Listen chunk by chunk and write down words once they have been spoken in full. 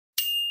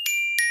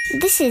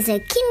This is a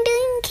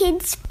Kindling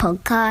Kids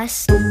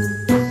podcast.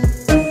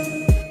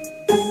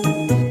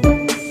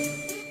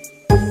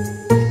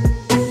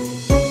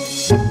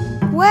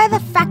 We're the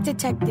Fact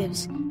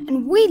Detectives,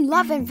 and we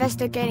love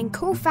investigating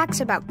cool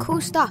facts about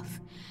cool stuff.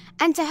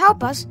 And to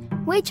help us,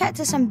 we chat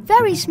to some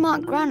very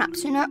smart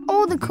grown-ups who know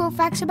all the cool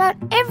facts about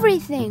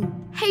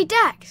everything. Hey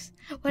Dax,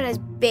 what has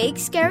big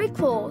scary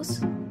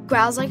claws,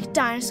 growls like a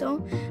dinosaur,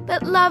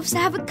 but loves to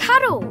have a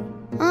cuddle?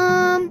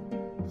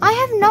 I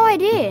have no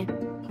idea.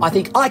 I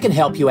think I can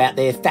help you out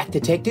there, Fact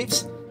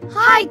Detectives.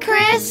 Hi,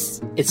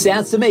 Chris. It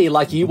sounds to me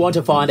like you want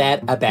to find out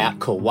about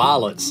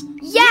koalas.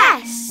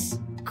 Yes!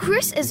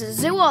 Chris is a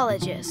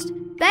zoologist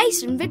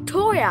based in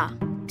Victoria.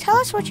 Tell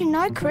us what you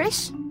know,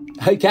 Chris.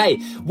 Okay,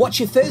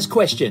 what's your first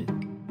question?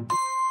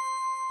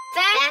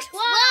 Fact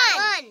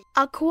 1.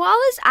 Are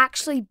koalas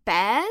actually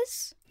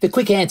bears? The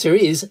quick answer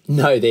is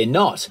no, they're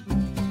not.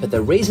 But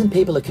the reason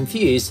people are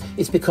confused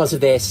is because of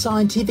their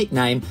scientific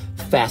name,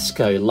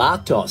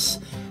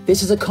 Phascolarctos.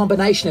 This is a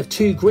combination of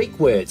two Greek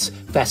words,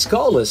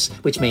 phascolos,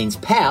 which means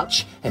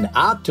pouch, and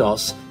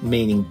arctos,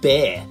 meaning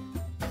bear.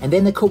 And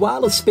then the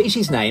koala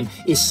species name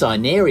is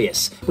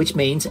Cinereus, which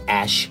means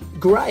ash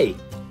grey.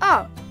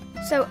 Oh,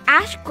 so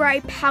ash grey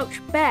pouch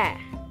bear.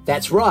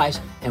 That's right,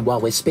 and while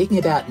we're speaking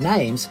about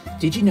names,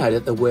 did you know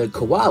that the word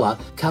koala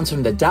comes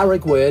from the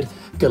Darug word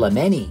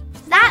gulameni?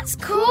 That's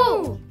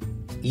cool.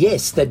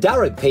 Yes, the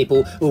Darug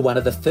people were one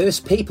of the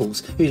first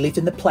peoples who lived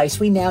in the place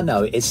we now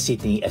know as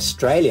Sydney,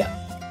 Australia.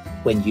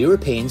 When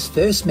Europeans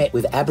first met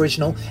with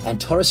Aboriginal and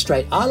Torres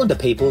Strait Islander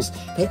peoples,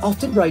 they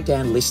often wrote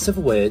down lists of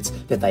words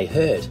that they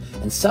heard,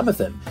 and some of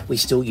them we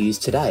still use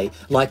today,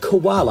 like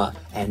koala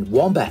and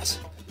wombat.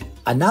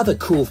 Another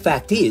cool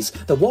fact is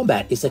the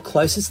wombat is the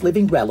closest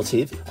living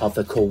relative of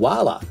the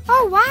koala.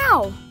 Oh,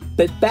 wow.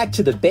 But back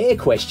to the bear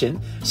question,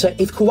 so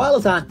if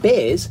koalas aren't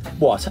bears,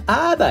 what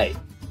are they?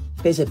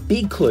 There's a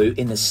big clue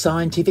in the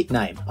scientific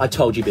name I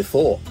told you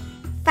before.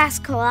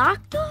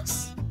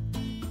 Phascolarctos?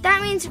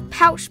 That means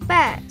pouched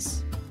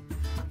bears.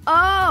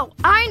 Oh,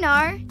 I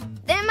know.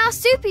 They're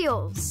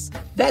marsupials.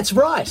 That's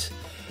right.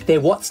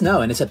 They're what's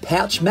known as a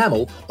pouch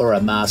mammal or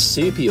a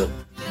marsupial.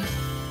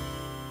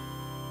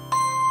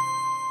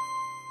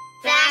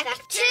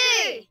 Fact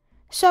 2.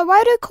 So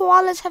why do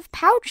koalas have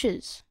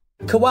pouches?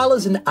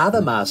 Koalas and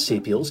other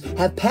marsupials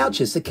have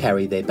pouches to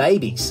carry their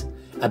babies.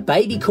 A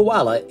baby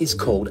koala is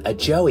called a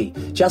joey,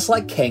 just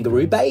like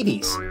kangaroo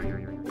babies.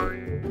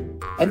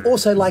 And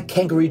also like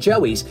kangaroo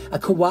joeys, a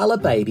koala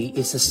baby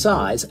is the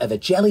size of a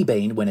jelly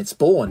bean when it's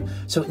born,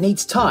 so it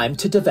needs time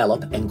to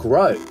develop and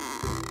grow.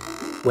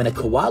 When a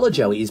koala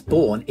joey is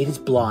born, it is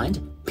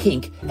blind,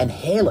 pink and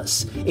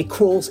hairless. It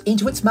crawls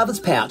into its mother's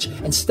pouch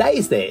and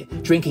stays there,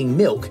 drinking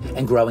milk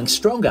and growing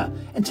stronger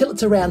until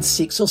it's around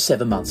 6 or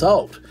 7 months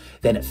old.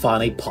 Then it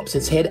finally pops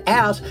its head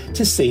out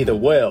to see the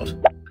world.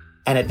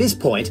 And at this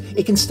point,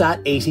 it can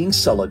start eating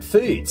solid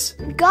foods.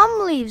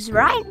 Gum leaves,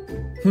 right?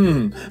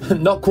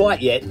 Not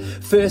quite yet.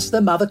 First,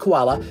 the mother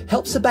koala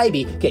helps the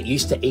baby get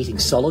used to eating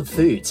solid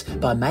foods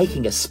by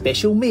making a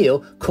special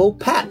meal called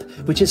pap,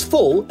 which is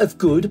full of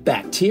good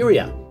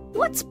bacteria.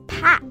 What's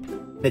pap?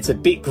 It's a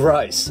bit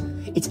gross.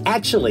 It's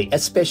actually a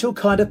special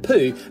kind of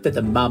poo that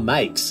the mum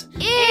makes.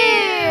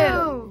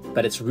 Ew!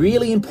 But it's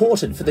really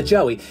important for the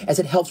joey as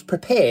it helps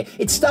prepare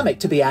its stomach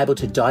to be able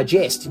to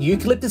digest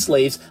eucalyptus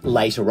leaves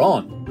later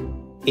on.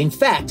 In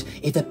fact,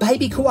 if the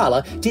baby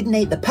koala didn't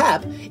eat the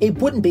pap, it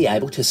wouldn't be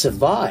able to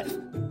survive.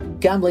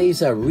 Gum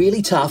leaves are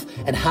really tough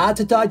and hard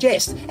to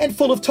digest and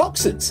full of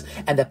toxins,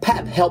 and the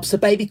pap helps the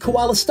baby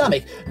koala's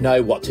stomach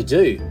know what to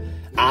do.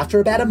 After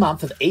about a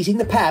month of eating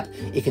the pap,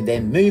 it can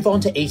then move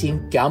on to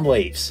eating gum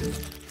leaves.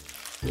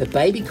 The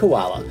baby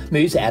koala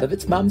moves out of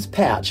its mum's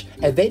pouch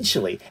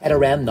eventually at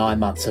around 9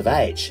 months of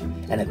age.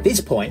 And at this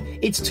point,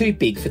 it's too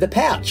big for the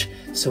pouch.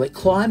 So it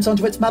climbs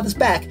onto its mother's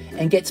back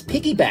and gets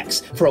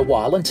piggybacks for a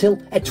while until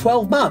at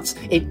 12 months,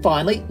 it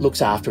finally looks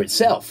after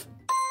itself.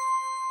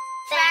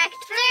 Fact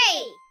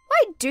 3.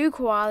 Why do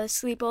koalas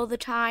sleep all the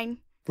time?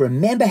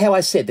 Remember how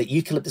I said that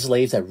eucalyptus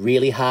leaves are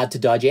really hard to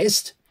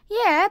digest?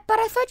 Yeah, but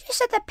I thought you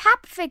said the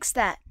pap fixed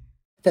that.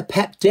 The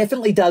pap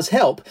definitely does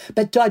help,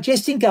 but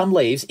digesting gum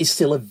leaves is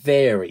still a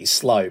very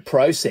slow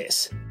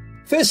process.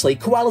 Firstly,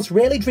 koalas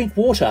rarely drink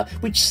water,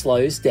 which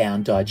slows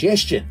down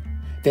digestion.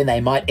 Then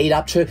they might eat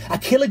up to 1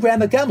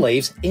 kilogram of gum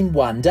leaves in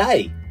one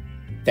day.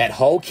 That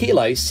whole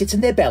kilo sits in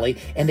their belly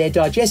and their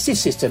digestive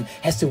system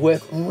has to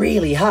work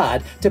really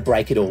hard to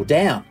break it all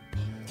down.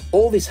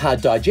 All this hard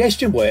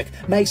digestion work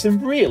makes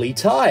them really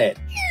tired.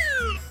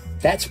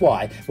 That's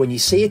why when you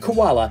see a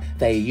koala,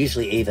 they are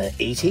usually either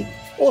eating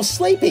or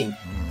sleeping.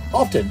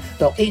 Often,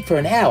 they'll eat for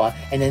an hour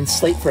and then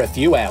sleep for a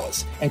few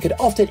hours, and could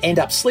often end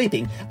up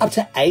sleeping up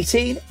to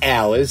 18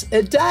 hours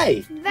a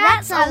day.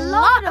 That's a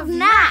lot of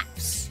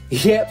naps.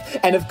 Yep,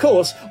 and of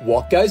course,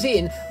 what goes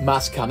in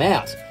must come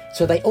out.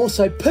 So they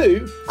also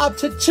poo up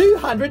to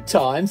 200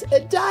 times a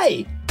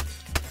day.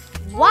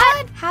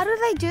 What? How do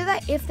they do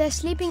that if they're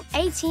sleeping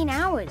 18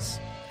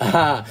 hours?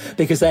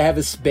 Because they have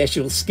a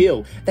special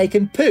skill. They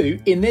can poo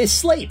in their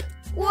sleep.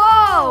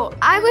 Whoa,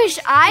 I wish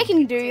I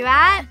can do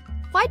that.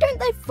 Why don't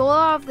they fall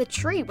out of the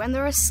tree when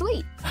they're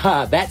asleep?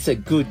 That's a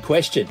good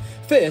question.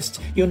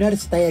 First, you'll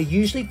notice they are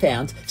usually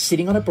found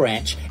sitting on a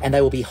branch and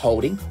they will be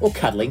holding or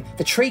cuddling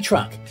the tree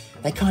trunk.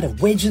 They kind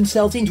of wedge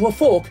themselves into a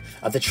fork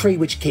of the tree,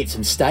 which keeps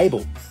them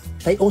stable.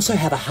 They also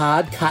have a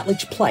hard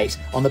cartilage plate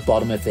on the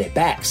bottom of their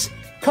backs,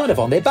 kind of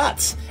on their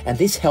butts, and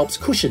this helps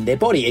cushion their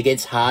body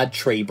against hard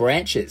tree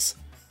branches.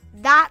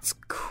 That's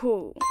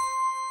cool.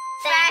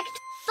 Fact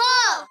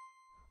 4.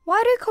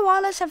 Why do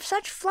koalas have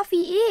such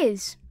fluffy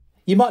ears?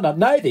 You might not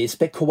know this,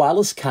 but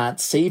koalas can't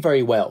see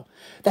very well.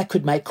 That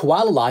could make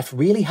koala life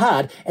really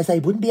hard, as they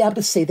wouldn't be able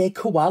to see their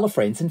koala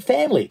friends and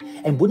family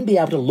and wouldn't be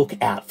able to look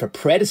out for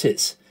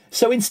predators.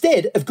 So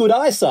instead of good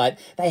eyesight,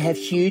 they have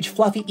huge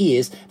fluffy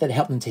ears that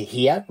help them to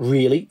hear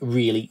really,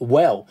 really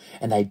well.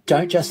 And they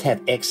don't just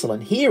have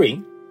excellent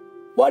hearing.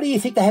 Why do you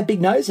think they have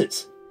big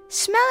noses?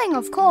 Smelling,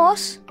 of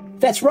course.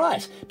 That's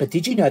right, but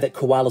did you know that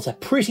koalas are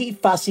pretty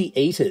fussy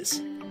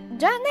eaters?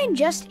 Don't they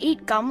just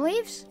eat gum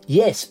leaves?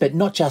 Yes, but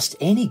not just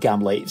any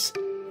gum leaves.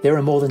 There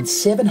are more than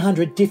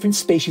 700 different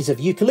species of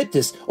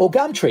eucalyptus or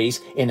gum trees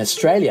in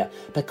Australia,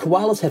 but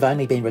koalas have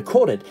only been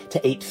recorded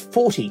to eat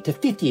 40 to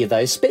 50 of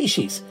those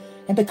species.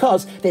 And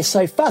because they're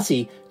so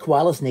fussy,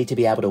 koalas need to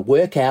be able to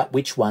work out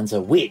which ones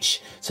are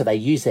which, so they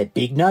use their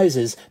big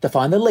noses to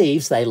find the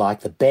leaves they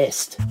like the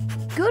best.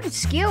 Good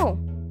skill.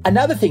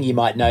 Another thing you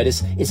might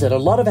notice is that a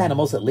lot of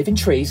animals that live in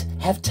trees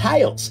have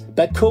tails,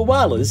 but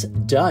koalas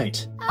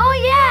don't.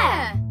 Oh,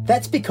 yeah!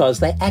 That's because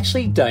they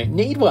actually don't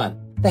need one.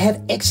 They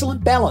have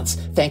excellent balance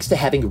thanks to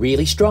having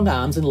really strong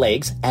arms and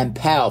legs and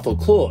powerful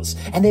claws,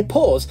 and their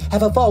paws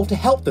have evolved to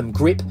help them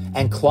grip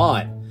and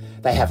climb.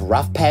 They have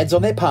rough pads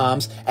on their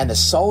palms and the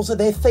soles of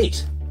their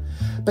feet.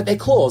 But their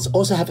claws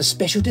also have a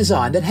special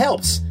design that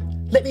helps.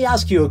 Let me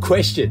ask you a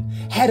question.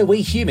 How do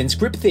we humans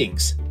grip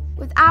things?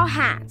 With our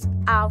hands,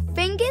 our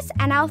fingers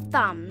and our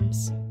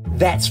thumbs.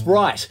 That's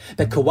right,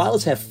 but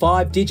koalas have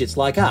 5 digits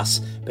like us,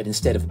 but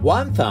instead of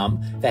 1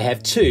 thumb, they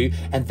have 2,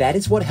 and that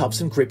is what helps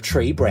them grip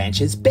tree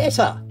branches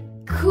better.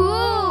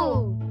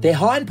 Cool! Their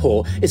hind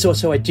paw is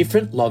also a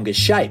different, longer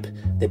shape.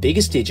 The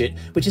biggest digit,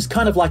 which is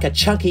kind of like a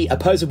chunky,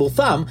 opposable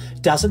thumb,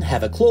 doesn't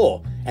have a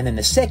claw, and then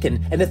the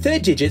second and the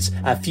third digits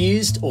are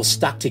fused or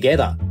stuck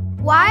together.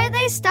 Why are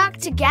they stuck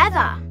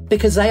together?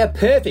 Because they are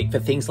perfect for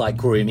things like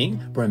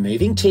grooming,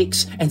 removing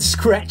ticks, and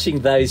scratching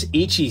those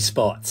itchy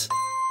spots.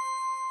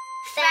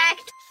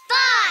 Fact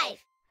 5.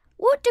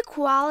 What do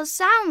koalas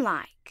sound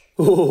like?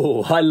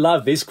 Oh, I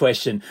love this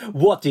question.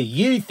 What do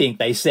you think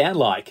they sound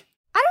like?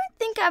 I don't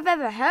think I've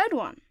ever heard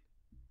one.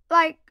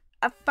 Like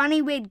a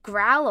funny weird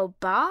growl or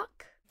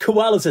bark?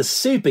 Koalas are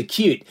super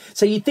cute,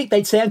 so you'd think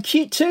they'd sound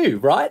cute too,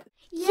 right?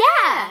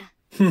 Yeah!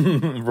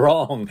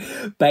 Wrong.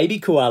 Baby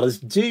koalas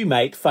do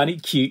make funny,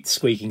 cute,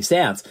 squeaking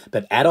sounds,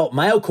 but adult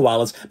male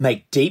koalas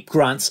make deep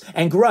grunts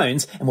and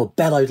groans and will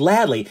bellow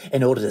loudly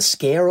in order to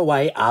scare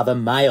away other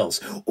males.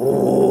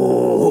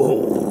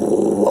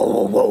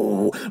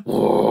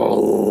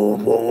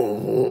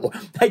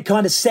 They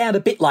kind of sound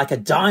a bit like a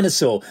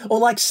dinosaur or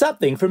like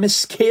something from a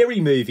scary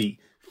movie.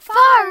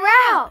 Far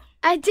out!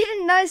 I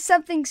didn't know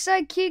something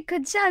so cute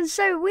could sound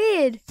so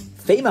weird.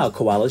 Female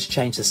koalas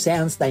change the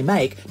sounds they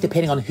make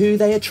depending on who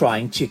they are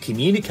trying to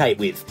communicate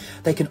with.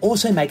 They can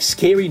also make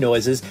scary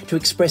noises to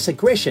express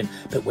aggression,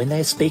 but when they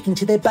are speaking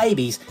to their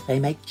babies, they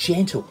make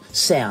gentle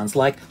sounds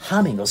like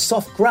humming or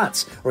soft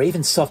grunts, or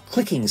even soft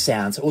clicking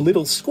sounds or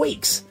little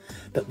squeaks.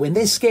 But when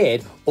they're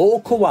scared,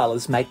 all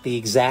koalas make the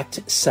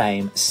exact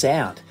same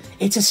sound.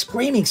 It's a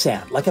screaming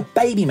sound like a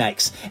baby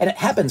makes, and it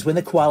happens when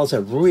the koalas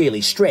are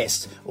really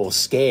stressed or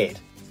scared.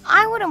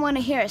 I wouldn't want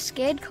to hear a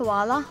scared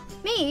koala.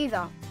 Me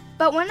either.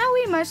 But when are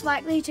we most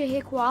likely to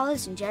hear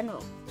koalas in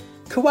general?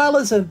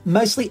 Koalas are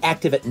mostly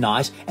active at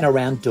night and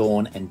around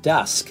dawn and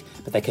dusk,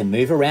 but they can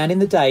move around in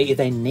the day if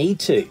they need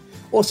to.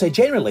 Also,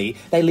 generally,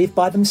 they live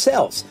by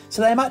themselves,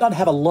 so they might not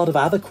have a lot of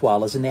other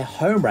koalas in their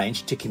home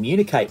range to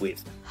communicate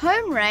with.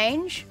 Home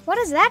range? What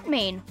does that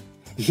mean?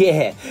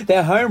 Yeah,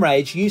 their home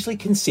range usually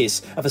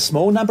consists of a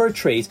small number of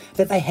trees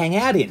that they hang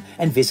out in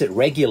and visit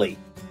regularly.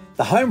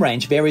 The home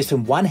range varies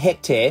from 1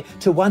 hectare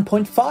to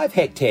 1.5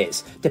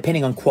 hectares,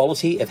 depending on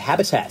quality of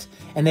habitat,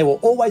 and there will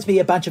always be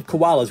a bunch of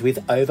koalas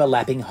with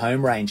overlapping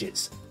home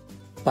ranges.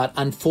 But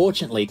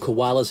unfortunately,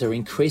 koalas are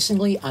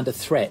increasingly under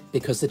threat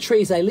because the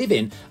trees they live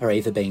in are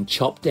either being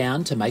chopped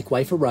down to make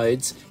way for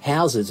roads,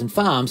 houses and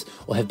farms,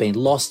 or have been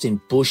lost in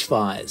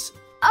bushfires.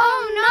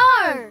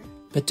 Oh no!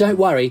 But don't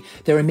worry,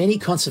 there are many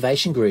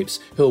conservation groups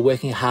who are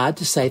working hard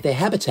to save their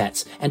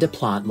habitats and to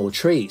plant more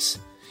trees.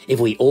 If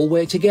we all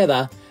work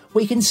together,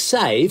 we can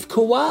save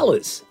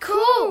koalas.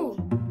 Cool!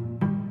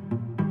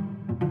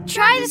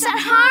 Try this at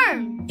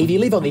home! If you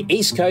live on the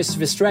east coast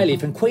of Australia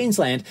from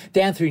Queensland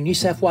down through New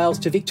South Wales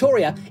to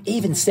Victoria,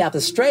 even South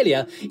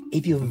Australia,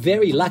 if you're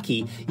very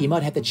lucky, you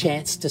might have the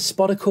chance to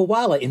spot a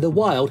koala in the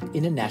wild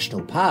in a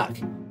national park.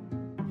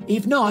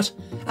 If not,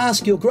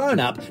 ask your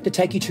grown-up to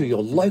take you to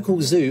your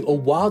local zoo or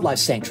wildlife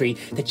sanctuary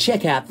to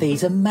check out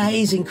these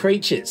amazing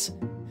creatures.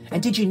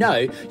 And did you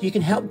know you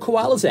can help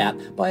koalas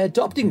out by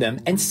adopting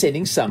them and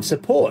sending some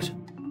support?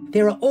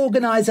 There are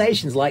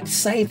organisations like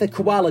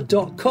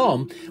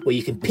SaveTheKoala.com where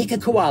you can pick a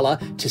koala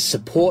to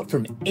support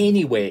from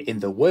anywhere in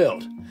the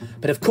world.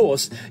 But of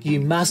course, you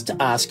must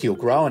ask your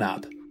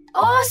grown-up.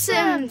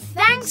 Awesome!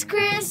 Thanks,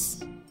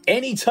 Chris!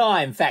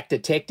 Anytime, Fact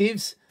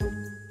Detectives!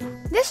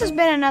 This has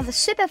been another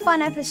super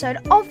fun episode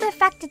of the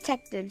Fact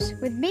Detectives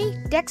with me,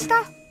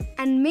 Dexter.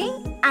 And me,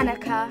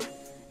 Annika.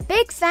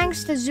 Big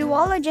thanks to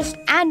zoologist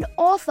and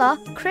author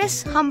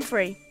Chris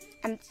Humphrey.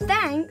 And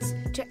thanks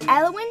to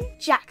Elwyn,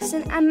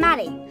 Jackson and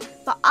Maddie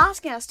for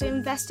asking us to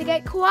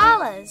investigate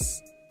koalas.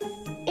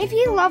 If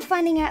you love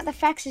finding out the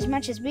facts as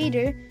much as we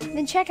do,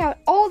 then check out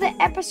all the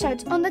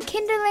episodes on the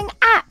Kindling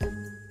app.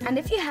 And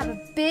if you have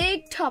a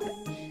big topic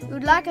you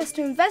would like us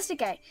to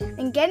investigate,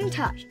 then get in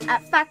touch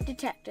at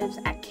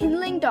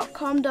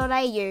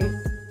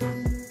factdetectives@kindling.com.au.